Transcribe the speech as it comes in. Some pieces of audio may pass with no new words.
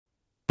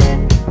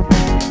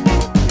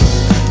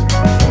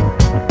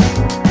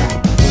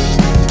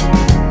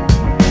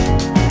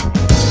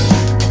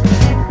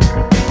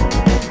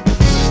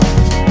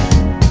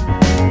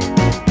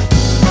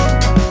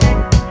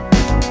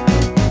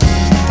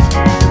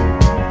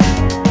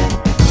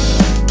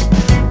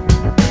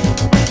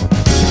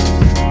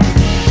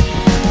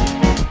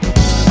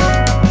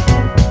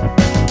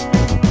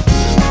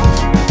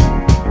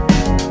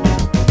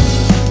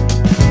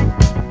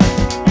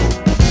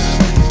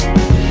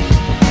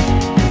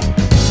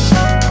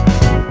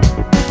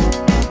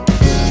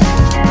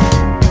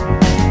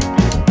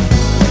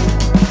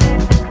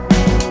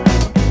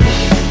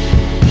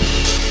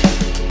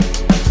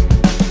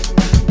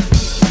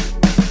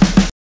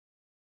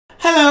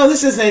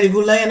This is Lady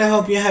Boulay, and I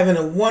hope you're having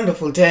a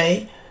wonderful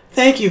day.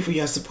 Thank you for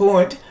your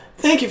support.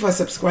 Thank you for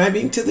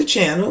subscribing to the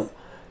channel.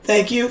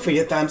 Thank you for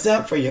your thumbs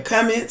up, for your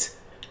comments,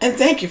 and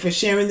thank you for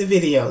sharing the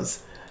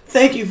videos.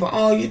 Thank you for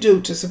all you do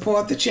to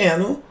support the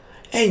channel.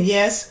 And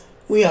yes,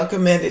 we are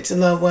committed to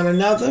love one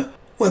another,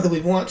 whether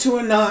we want to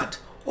or not,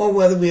 or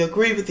whether we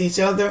agree with each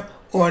other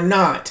or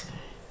not.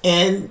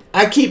 And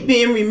I keep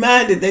being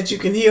reminded that you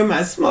can hear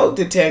my smoke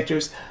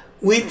detectors.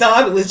 We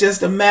thought it was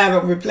just a matter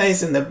of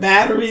replacing the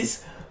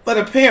batteries, but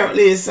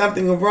apparently it's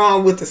something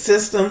wrong with the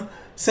system.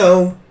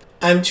 So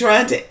I'm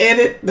trying to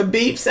edit the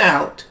beeps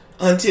out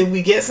until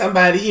we get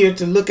somebody here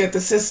to look at the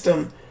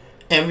system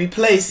and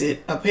replace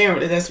it.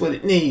 Apparently that's what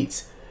it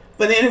needs.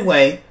 But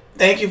anyway,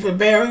 thank you for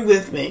bearing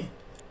with me.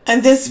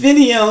 And this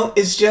video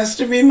is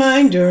just a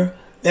reminder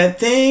that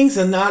things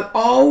are not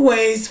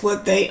always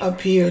what they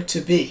appear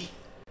to be.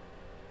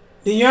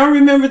 Do y'all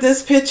remember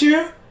this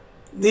picture?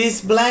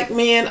 These black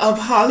men of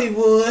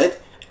Hollywood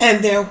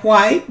and their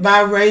white,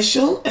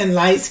 biracial, and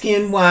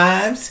light-skinned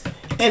wives,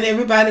 and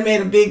everybody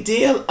made a big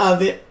deal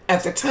of it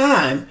at the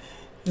time.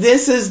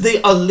 This is the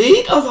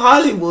elite of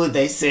Hollywood,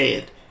 they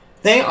said.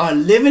 They are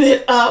living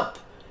it up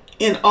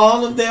in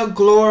all of their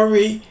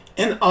glory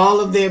and all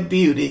of their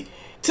beauty.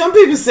 Some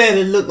people said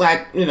it looked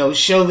like,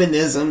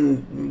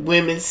 chauvinism,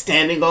 women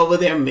standing over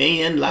their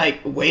men like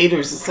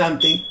waiters or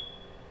something.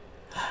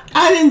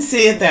 I didn't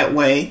see it that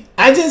way.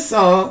 I just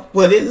saw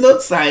what it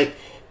looks like.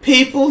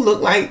 People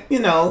look like,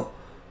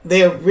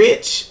 they're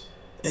rich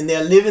and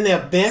they're living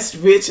their best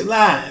rich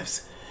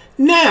lives.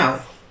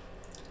 Now,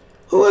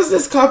 who is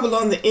this couple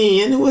on the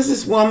end? Who is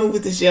this woman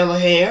with this yellow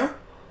hair?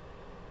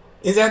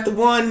 Is that the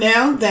one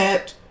now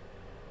that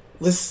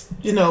was,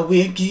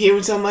 we're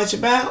hearing so much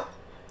about?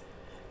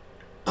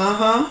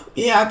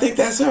 Yeah, I think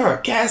that's her,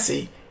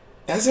 Cassie.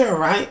 That's her,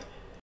 right?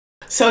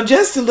 So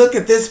just to look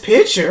at this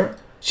picture,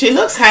 she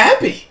looks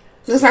happy.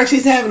 Looks like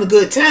she's having a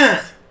good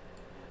time.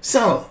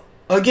 So,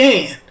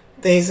 again,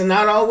 things are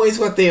not always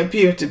what they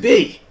appear to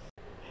be.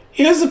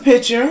 Here's a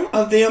picture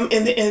of them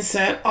in the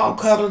inset, all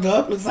cuddled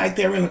up. Looks like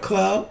they're in a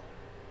club.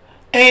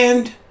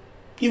 And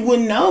you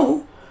wouldn't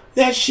know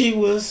that she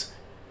was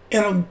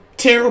in a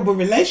terrible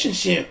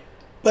relationship.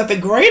 But the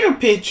greater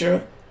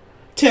picture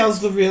tells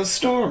the real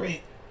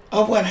story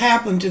of what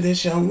happened to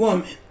this young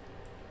woman.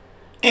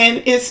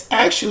 And it's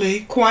actually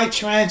quite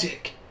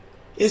tragic.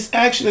 It's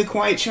actually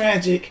quite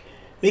tragic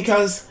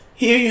because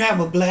here you have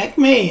a black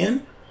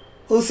man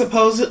who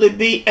supposedly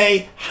be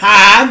a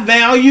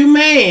high-value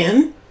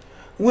man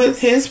with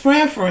his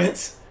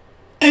preference.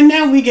 And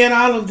now we get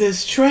all of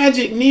this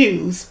tragic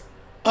news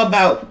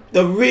about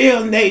the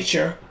real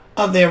nature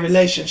of their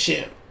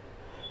relationship.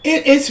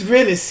 It's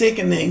really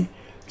sickening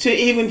to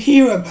even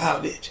hear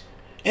about it.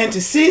 And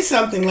to see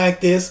something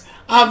like this,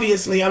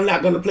 obviously I'm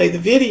not going to play the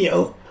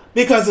video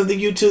because of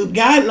the YouTube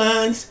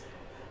guidelines,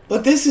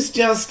 but this is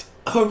just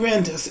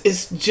horrendous.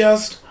 It's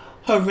just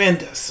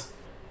horrendous.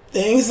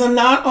 Things are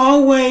not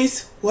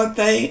always what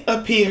they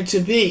appear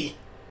to be.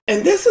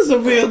 And this is a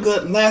real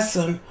good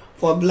lesson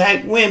for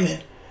black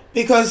women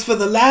because for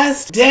the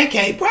last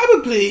decade,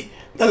 probably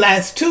the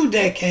last 2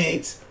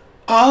 decades,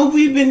 all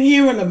we've been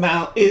hearing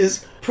about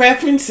is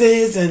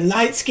preferences and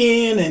light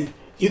skin, and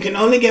you can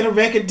only get a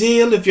record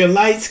deal if you're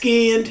light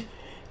skinned.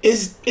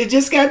 It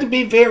just got to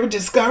be very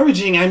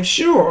discouraging, I'm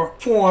sure,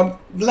 for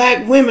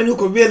black women who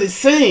could really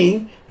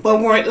sing but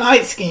weren't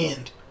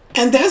light-skinned.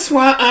 And that's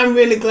why I'm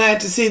really glad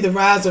to see the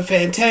rise of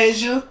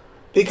Fantasia,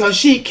 because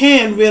she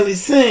can really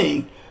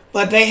sing,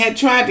 but they had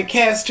tried to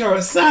cast her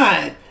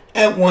aside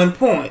at one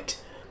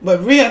point.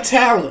 But real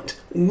talent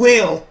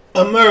will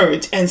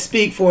emerge and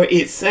speak for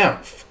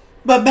itself.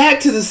 But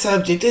back to the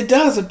subject, it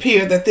does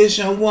appear that this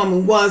young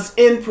woman was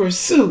in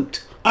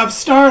pursuit of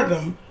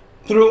stardom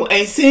through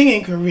a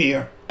singing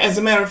career. As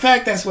a matter of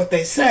fact, that's what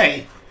they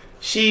say.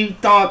 She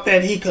thought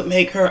that he could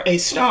make her a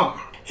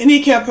star. And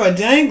he kept her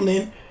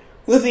dangling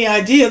with the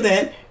idea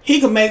that he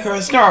could make her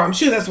a star. I'm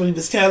sure that's what he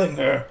was telling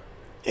her.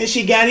 And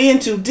she got in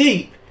too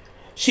deep.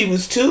 She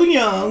was too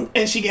young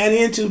and she got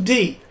in too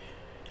deep.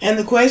 And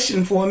the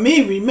question for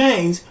me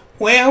remains,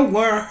 where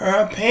were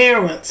her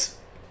parents?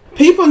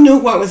 People knew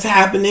what was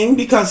happening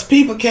because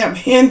people kept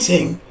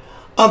hinting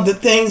of the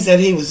things that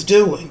he was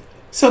doing.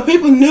 So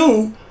people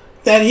knew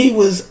that he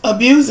was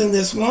abusing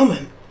this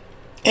woman.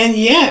 And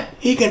yet,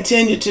 he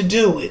continued to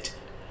do it.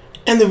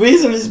 And the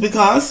reason is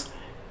because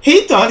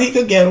he thought he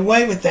could get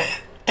away with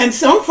that. And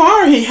so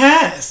far, he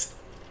has.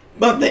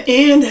 But the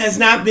end has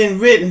not been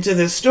written to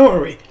this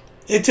story.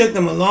 It took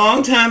them a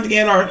long time to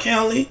get R.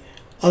 Kelly,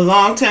 a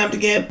long time to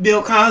get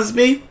Bill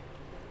Cosby,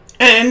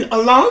 and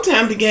a long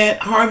time to get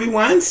Harvey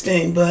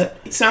Weinstein, but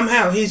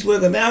somehow he's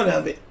wiggled out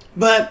of it.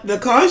 But the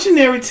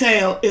cautionary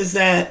tale is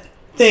that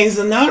things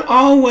are not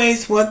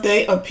always what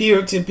they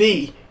appear to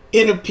be.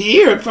 It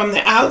appeared from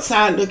the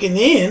outside looking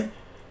in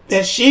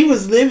that she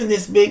was living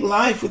this big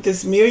life with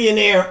this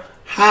millionaire,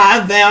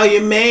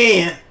 high-value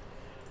man.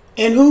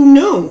 And who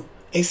knew,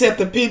 except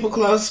the people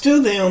close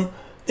to them,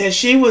 that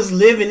she was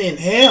living in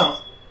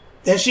hell.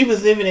 That she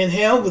was living in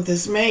hell with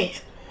this man.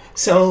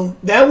 So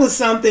that was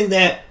something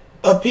that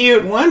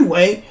appeared one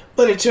way,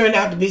 but it turned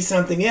out to be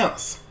something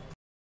else.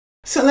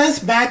 So let's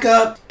back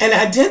up and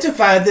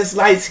identify this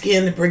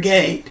light-skinned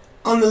brigade.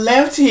 On the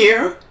left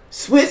here,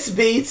 Swizz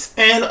Beatz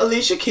and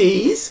Alicia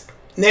Keys.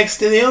 Next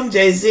to them,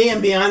 Jay-Z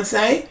and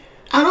Beyonce.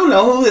 I don't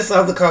know who this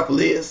other couple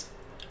is.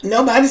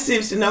 Nobody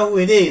seems to know who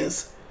it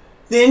is.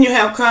 Then you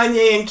have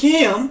Kanye and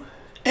Kim.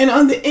 And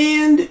on the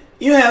end,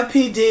 you have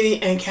P.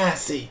 Diddy and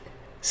Cassie.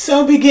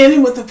 So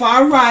beginning with the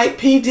far right,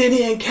 P.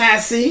 Diddy and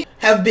Cassie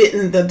have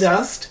bitten the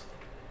dust.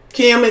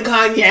 Kim and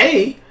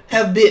Kanye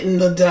have bitten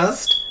the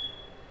dust.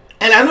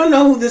 And I don't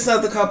know who this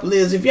other couple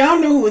is. If y'all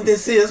know who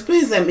this is,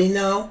 please let me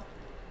know.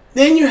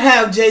 Then you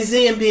have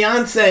Jay-Z and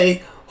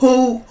Beyonce,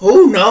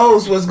 who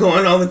knows what's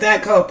going on with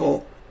that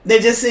couple. They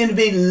just seem to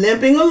be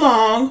limping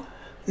along,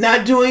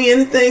 not doing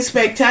anything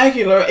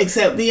spectacular,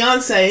 except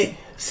Beyonce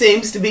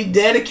seems to be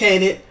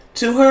dedicated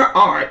to her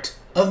art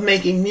of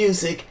making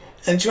music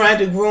and trying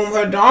to groom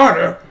her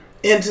daughter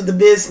into the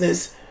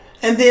business.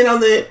 And then on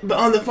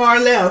the far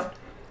left,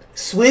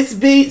 Swizz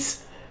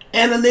Beatz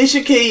and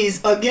Alicia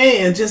Keys,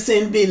 again, just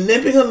seem to be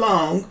limping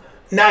along,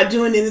 not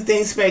doing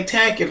anything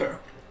spectacular.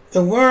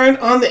 The word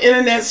on the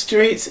internet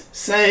streets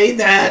say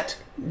that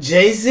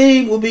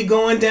Jay-Z will be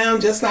going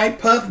down just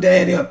like Puff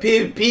Daddy or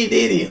P.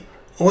 Diddy,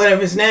 or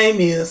whatever his name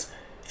is.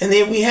 And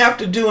then we have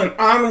to do an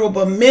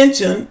honorable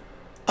mention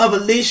of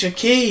Alicia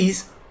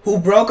Keys, who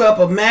broke up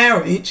a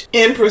marriage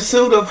in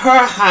pursuit of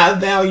her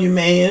high-value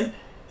man,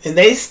 and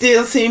they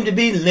still seem to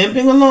be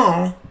limping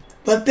along.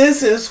 But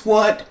this is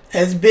what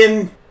has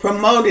been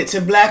promoted to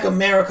Black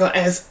America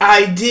as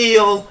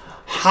ideal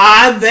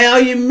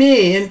high-value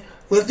men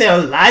with their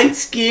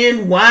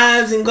light-skinned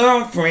wives and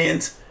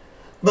girlfriends.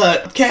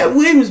 But Cat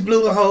Williams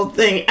blew the whole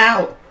thing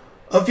out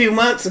a few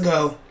months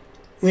ago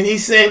when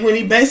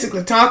he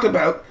basically talked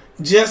about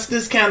just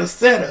this kind of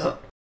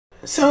setup.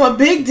 So a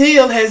big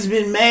deal has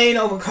been made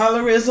over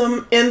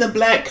colorism in the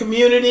black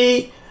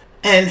community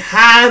and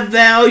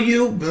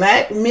high-value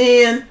black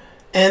men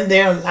and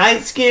their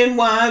light-skinned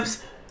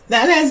wives.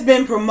 That has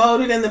been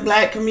promoted in the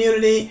black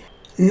community.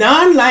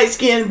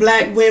 Non-light-skinned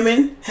black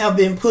women have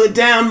been put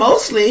down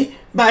mostly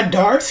by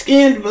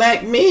dark-skinned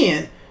black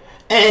men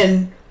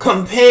and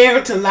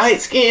compared to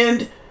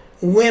light-skinned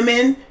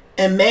women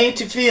and made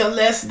to feel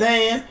less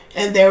than.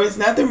 And there is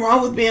nothing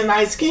wrong with being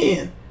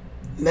light-skinned.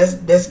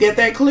 Let's get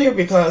that clear,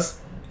 because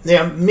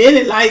there are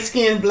many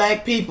light-skinned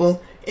black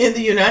people in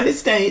the United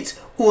States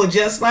who are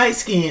just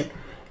light-skinned.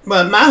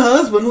 But my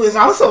husband, who is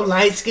also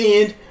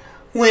light-skinned,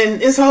 when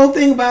this whole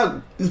thing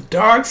about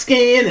dark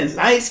skin and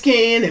light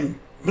skin and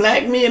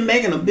black men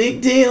making a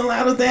big deal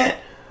out of that,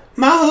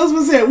 my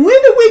husband said,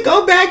 when did we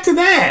go back to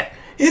that?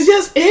 It's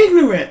just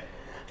ignorant.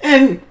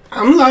 And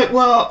I'm like,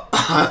 well,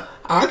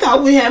 I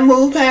thought we had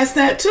moved past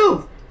that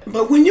too.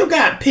 But when you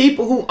got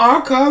people who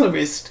are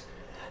colorists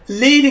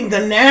leading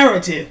the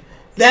narrative,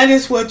 that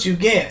is what you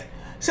get.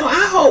 So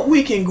I hope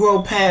we can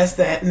grow past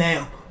that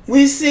now.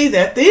 We see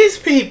that these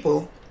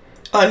people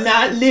are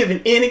not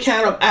living any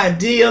kind of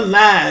ideal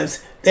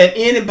lives that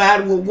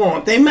anybody would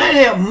want. They might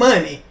have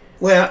money.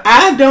 Well,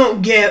 I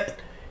don't get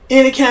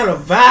any kind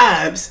of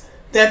vibes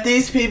that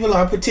these people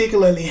are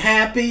particularly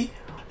happy.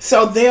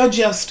 So they're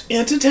just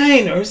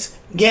entertainers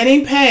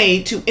getting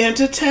paid to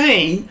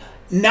entertain,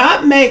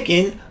 not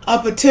making a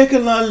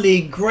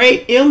particularly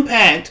great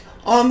impact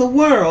on the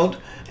world.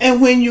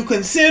 And when you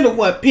consider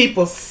what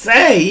people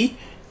say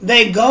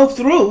they go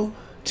through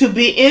to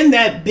be in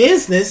that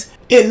business,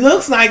 it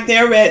looks like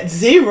they're at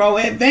zero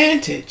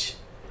advantage.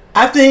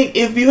 I think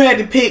if you had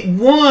to pick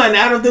one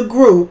out of the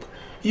group,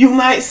 you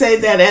might say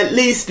that at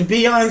least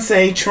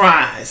Beyonce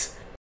tries.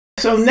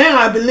 So now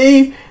I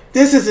believe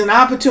this is an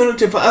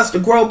opportunity for us to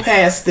grow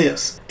past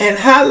this and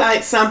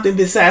highlight something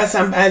besides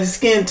somebody's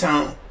skin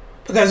tone,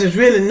 because it's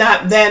really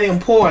not that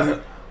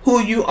important who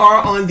you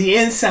are on the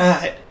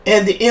inside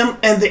and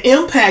the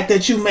impact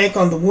that you make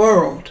on the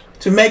world,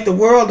 to make the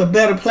world a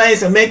better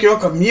place or make your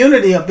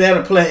community a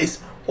better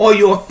place or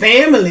your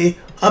family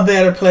a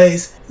better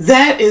place.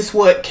 That is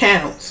what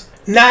counts,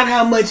 not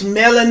how much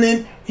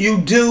melanin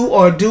you do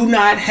or do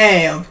not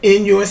have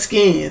in your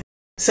skin.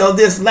 So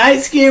this light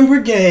skin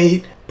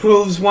brigade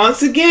proves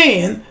once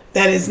again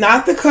that it's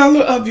not the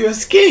color of your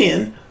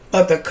skin,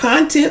 but the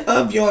content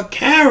of your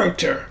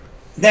character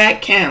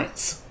that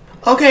counts.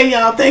 Okay,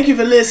 y'all, thank you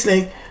for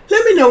listening.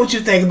 Let me know what you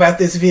think about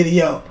this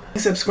video.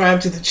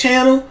 Subscribe to the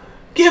channel,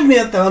 give me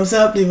a thumbs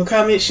up, leave a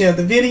comment, share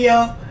the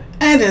video,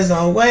 and as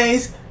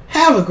always,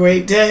 have a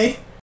great day.